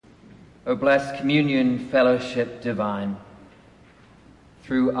O blessed communion, fellowship divine,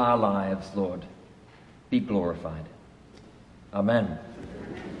 through our lives, Lord, be glorified. Amen.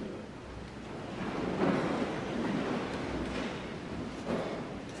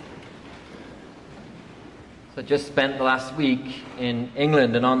 So I just spent the last week in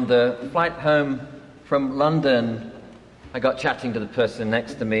England, and on the flight home from London, I got chatting to the person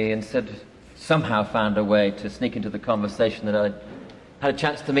next to me and somehow found a way to sneak into the conversation that I had a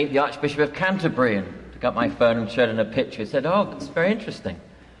chance to meet the Archbishop of Canterbury, and took up my phone and showed him a picture. He said, "Oh, that's very interesting.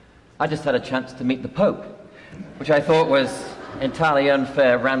 I just had a chance to meet the Pope," which I thought was entirely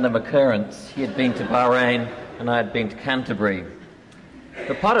unfair, random occurrence. He had been to Bahrain and I had been to Canterbury.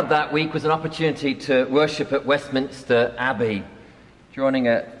 But part of that week was an opportunity to worship at Westminster Abbey, joining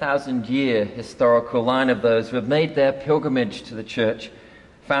a 1,000-year historical line of those who have made their pilgrimage to the church,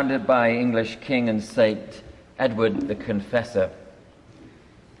 founded by English King and Saint Edward the Confessor.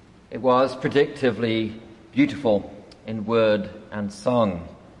 It was predictively beautiful in word and song.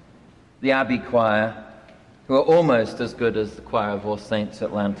 The Abbey Choir, who are almost as good as the choir of All Saints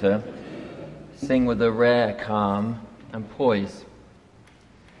Atlanta, sing with a rare calm and poise.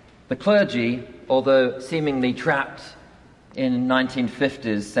 The clergy, although seemingly trapped in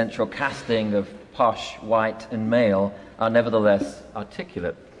 1950s central casting of posh, white and male, are nevertheless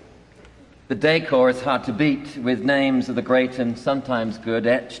articulate. The decor is hard to beat, with names of the great and sometimes good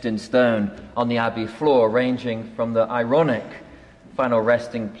etched in stone on the Abbey floor, ranging from the ironic final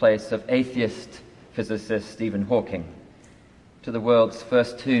resting place of atheist physicist Stephen Hawking to the world's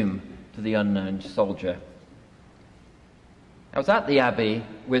first tomb to the unknown soldier. I was at the Abbey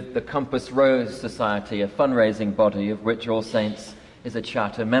with the Compass Rose Society, a fundraising body of which All Saints is a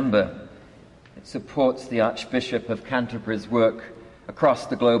charter member. It supports the Archbishop of Canterbury's work across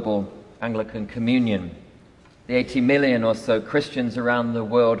the global Anglican communion, the 80 million or so Christians around the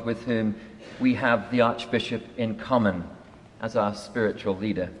world with whom we have the Archbishop in common as our spiritual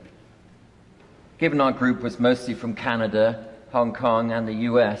leader. Given our group was mostly from Canada, Hong Kong and the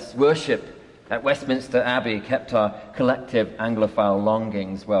US, worship at Westminster Abbey kept our collective Anglophile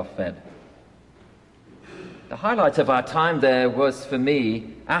longings well fed. The highlight of our time there was for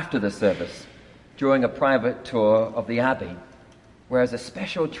me after the service, during a private tour of the Abbey, where as a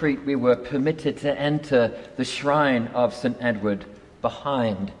special treat we were permitted to enter the shrine of St. Edward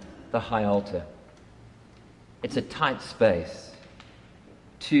behind the high altar. It's a tight space.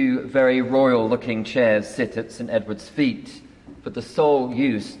 Two very royal-looking chairs sit at St. Edward's feet, for the sole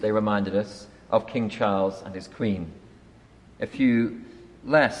use, they reminded us, of King Charles and his Queen. A few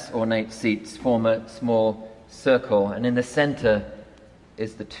less ornate seats form a small circle, and in the center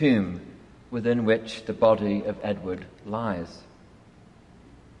is the tomb within which the body of Edward lies.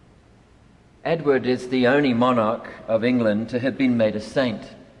 Edward is the only monarch of England to have been made a saint,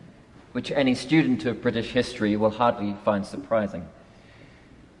 which any student of British history will hardly find surprising.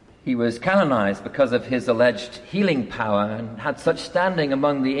 He was canonized because of his alleged healing power and had such standing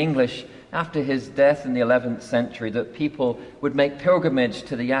among the English after his death in the 11th century that people would make pilgrimage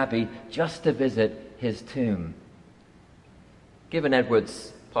to the Abbey just to visit his tomb. Given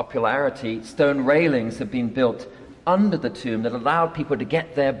Edward's popularity, stone railings have been built under the tomb that allowed people to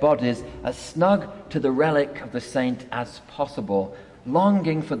get their bodies as snug to the relic of the saint as possible,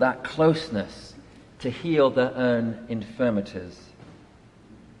 longing for that closeness to heal their own infirmities.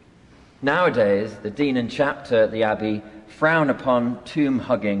 Nowadays, the dean and chapter at the Abbey frown upon tomb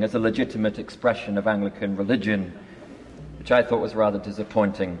hugging as a legitimate expression of Anglican religion, which I thought was rather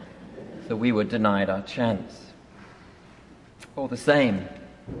disappointing, so we were denied our chance. All the same,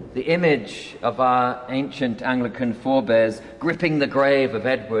 the image of our ancient Anglican forebears gripping the grave of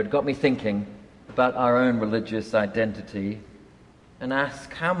Edward got me thinking about our own religious identity and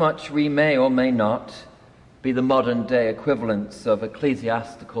ask how much we may or may not be the modern-day equivalents of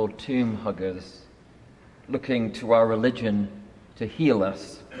ecclesiastical tomb huggers, looking to our religion to heal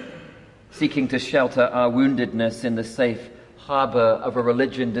us, seeking to shelter our woundedness in the safe harbor of a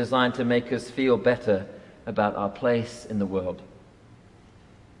religion designed to make us feel better about our place in the world.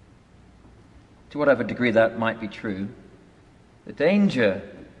 To whatever degree that might be true, the danger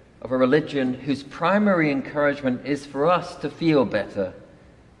of a religion whose primary encouragement is for us to feel better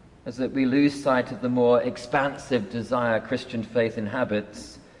is that we lose sight of the more expansive desire Christian faith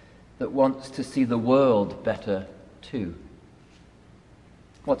inhabits that wants to see the world better too.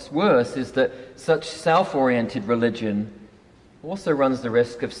 What's worse is that such self-oriented religion also runs the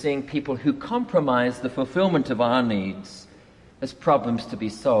risk of seeing people who compromise the fulfillment of our needs as problems to be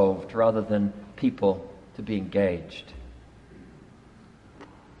solved rather than people to be engaged.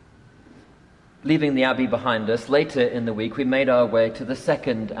 Leaving the abbey behind us, later in the week we made our way to the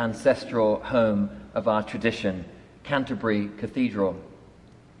second ancestral home of our tradition, Canterbury Cathedral,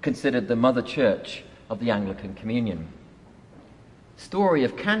 considered the mother church of the Anglican Communion. The story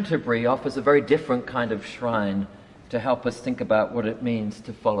of Canterbury offers a very different kind of shrine to help us think about what it means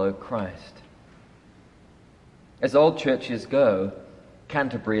to follow Christ. As old churches go,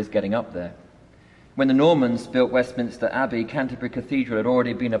 Canterbury is getting up there. When the Normans built Westminster Abbey, Canterbury Cathedral had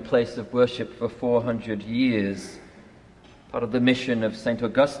already been a place of worship for 400 years, part of the mission of St.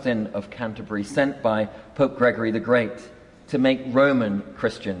 Augustine of Canterbury, sent by Pope Gregory the Great to make Roman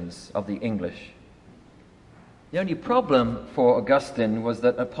Christians of the English. The only problem for Augustine was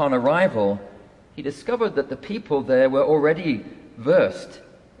that upon arrival, he discovered that the people there were already versed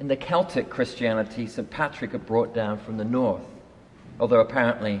in the Celtic Christianity St. Patrick had brought down from the north, although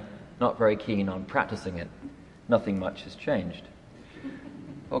apparently not very keen on practicing it. Nothing much has changed.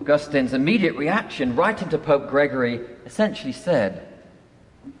 Augustine's immediate reaction, writing to Pope Gregory, essentially said,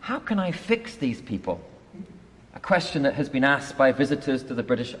 "How can I fix these people?" A question that has been asked by visitors to the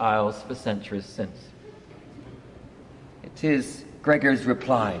British Isles for centuries since. It is Gregory's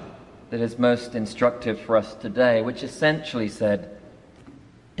reply that is most instructive for us today, which essentially said,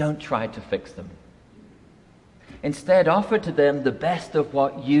 don't try to fix them. Instead, offer to them the best of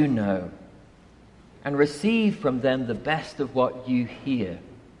what you know and receive from them the best of what you hear.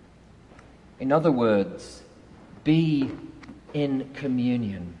 In other words, be in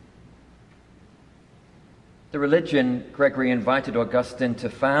communion. The religion Gregory invited Augustine to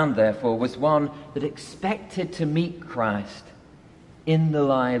found, therefore, was one that expected to meet Christ in the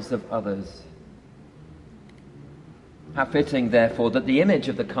lives of others. How fitting, therefore, that the image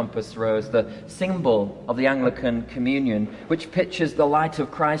of the compass rose, the symbol of the Anglican Communion, which pictures the light of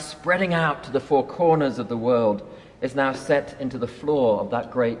Christ spreading out to the four corners of the world, is now set into the floor of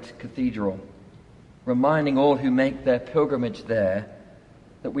that great cathedral, reminding all who make their pilgrimage there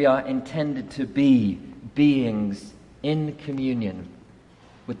that we are intended to be beings in communion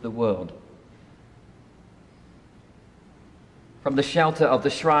with the world. From the shelter of the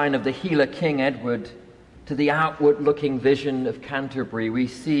shrine of the healer King Edward to the outward-looking vision of Canterbury, we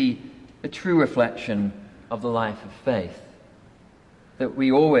see a true reflection of the life of faith, that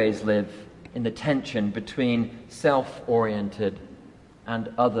we always live in the tension between self-oriented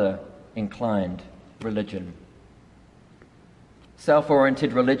and other-inclined religion.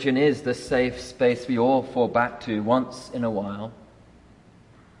 Self-oriented religion is the safe space we all fall back to once in a while,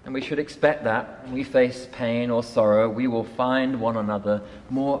 and we should expect that when we face pain or sorrow, we will find one another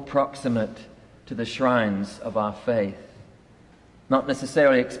more proximate to the shrines of our faith, not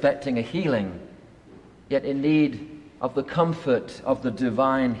necessarily expecting a healing, yet in need of the comfort of the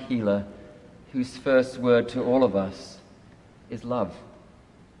divine healer, whose first word to all of us is love.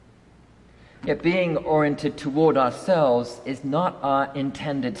 Yet being oriented toward ourselves is not our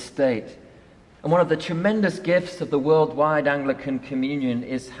intended state. And one of the tremendous gifts of the worldwide Anglican Communion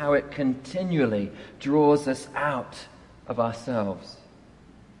is how it continually draws us out of ourselves.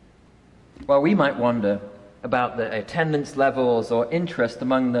 While we might wonder about the attendance levels or interest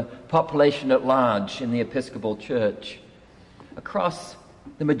among the population at large in the Episcopal Church, across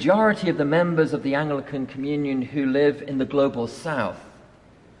the majority of the members of the Anglican Communion who live in the global South,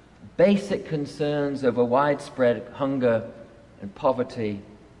 basic concerns over widespread hunger and poverty,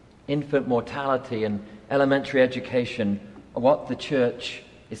 infant mortality and elementary education are what the Church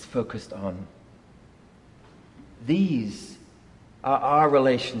is focused on. These are our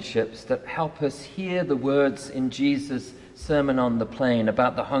relationships that help us hear the words in Jesus' Sermon on the Plain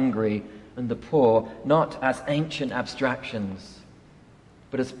about the hungry and the poor, not as ancient abstractions,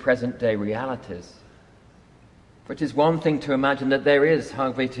 but as present-day realities. For it is one thing to imagine that there is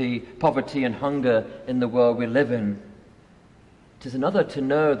poverty and hunger in the world we live in. It is another to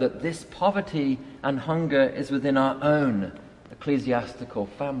know that this poverty and hunger is within our own ecclesiastical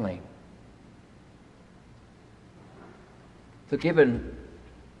family. So given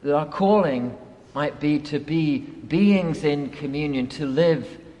that our calling might be to be beings in communion, to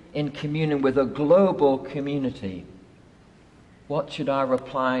live in communion with a global community, what should our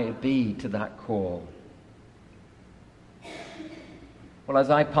reply be to that call? Well, as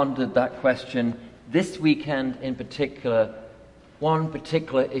I pondered that question, this weekend in particular, one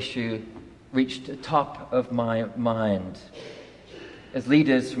particular issue reached the top of my mind as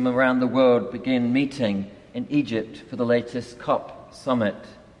leaders from around the world begin meeting in Egypt for the latest COP summit,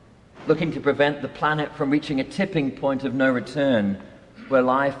 looking to prevent the planet from reaching a tipping point of no return, where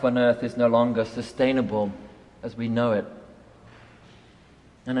life on Earth is no longer sustainable as we know it.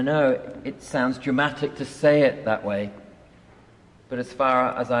 And I know it sounds dramatic to say it that way, but as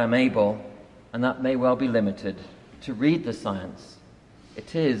far as I am able, and that may well be limited, to read the science.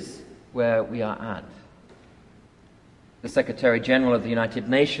 It is where we are at. The Secretary General of the United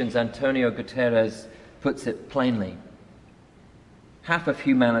Nations, Antonio Guterres, puts it plainly. Half of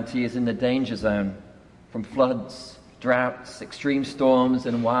humanity is in the danger zone from floods, droughts, extreme storms,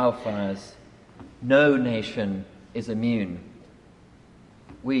 and wildfires. No nation is immune.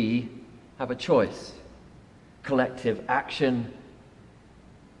 We have a choice: collective action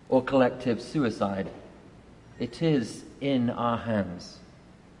or collective suicide. It is in our hands.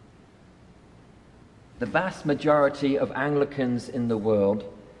 The vast majority of Anglicans in the world,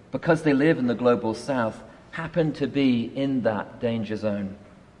 because they live in the global south, happen to be in that danger zone.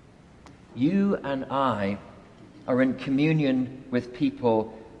 You and I are in communion with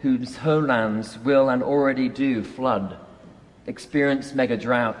people whose homelands will and already do flood, experience mega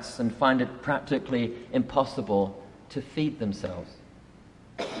droughts, and find it practically impossible to feed themselves.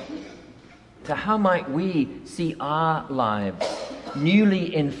 So how might we see our lives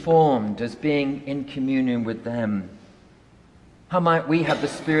newly informed as being in communion with them? How might we have the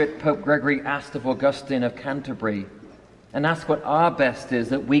spirit Pope Gregory asked of Augustine of Canterbury, and ask what our best is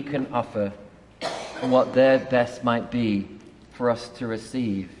that we can offer and what their best might be for us to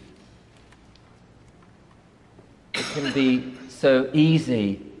receive? It can be so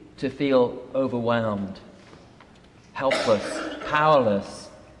easy to feel overwhelmed, helpless, powerless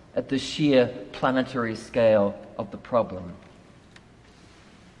at the sheer planetary scale of the problem.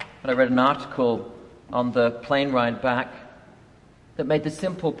 But I read an article on the plane ride back that made the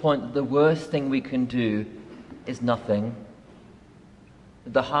simple point that the worst thing we can do is nothing.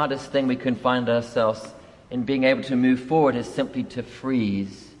 The hardest thing we can find ourselves in being able to move forward is simply to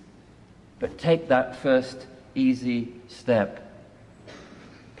freeze. But take that first easy step.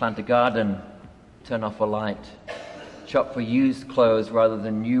 Plant a garden, turn off a light, shop for used clothes rather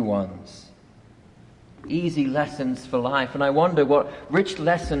than new ones. Easy lessons for life. And I wonder what rich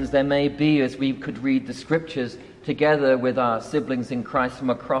lessons there may be as we could read the scriptures together with our siblings in Christ from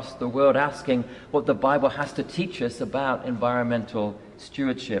across the world, asking what the Bible has to teach us about environmental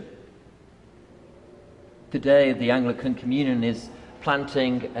stewardship. Today, the Anglican Communion is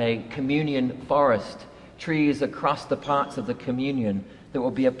planting a communion forest, trees across the parts of the communion that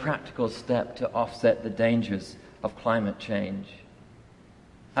will be a practical step to offset the dangers of climate change.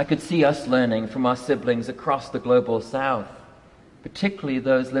 I could see us learning from our siblings across the global south, particularly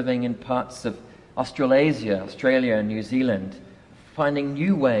those living in parts of Australasia, Australia and New Zealand, finding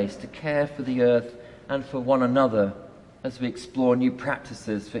new ways to care for the earth and for one another as we explore new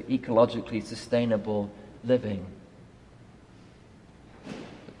practices for ecologically sustainable living.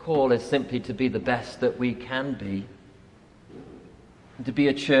 The call is simply to be the best that we can be, and to be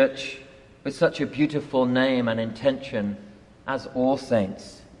a church with such a beautiful name and intention as All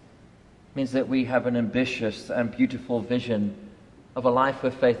Saints means that we have an ambitious and beautiful vision of a life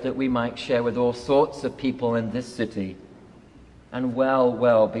of faith that we might share with all sorts of people in this city and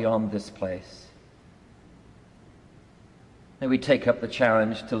well beyond this place. May we take up the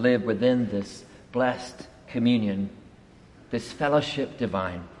challenge to live within this blessed communion, this fellowship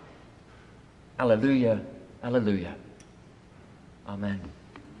divine. Alleluia, alleluia. Amen.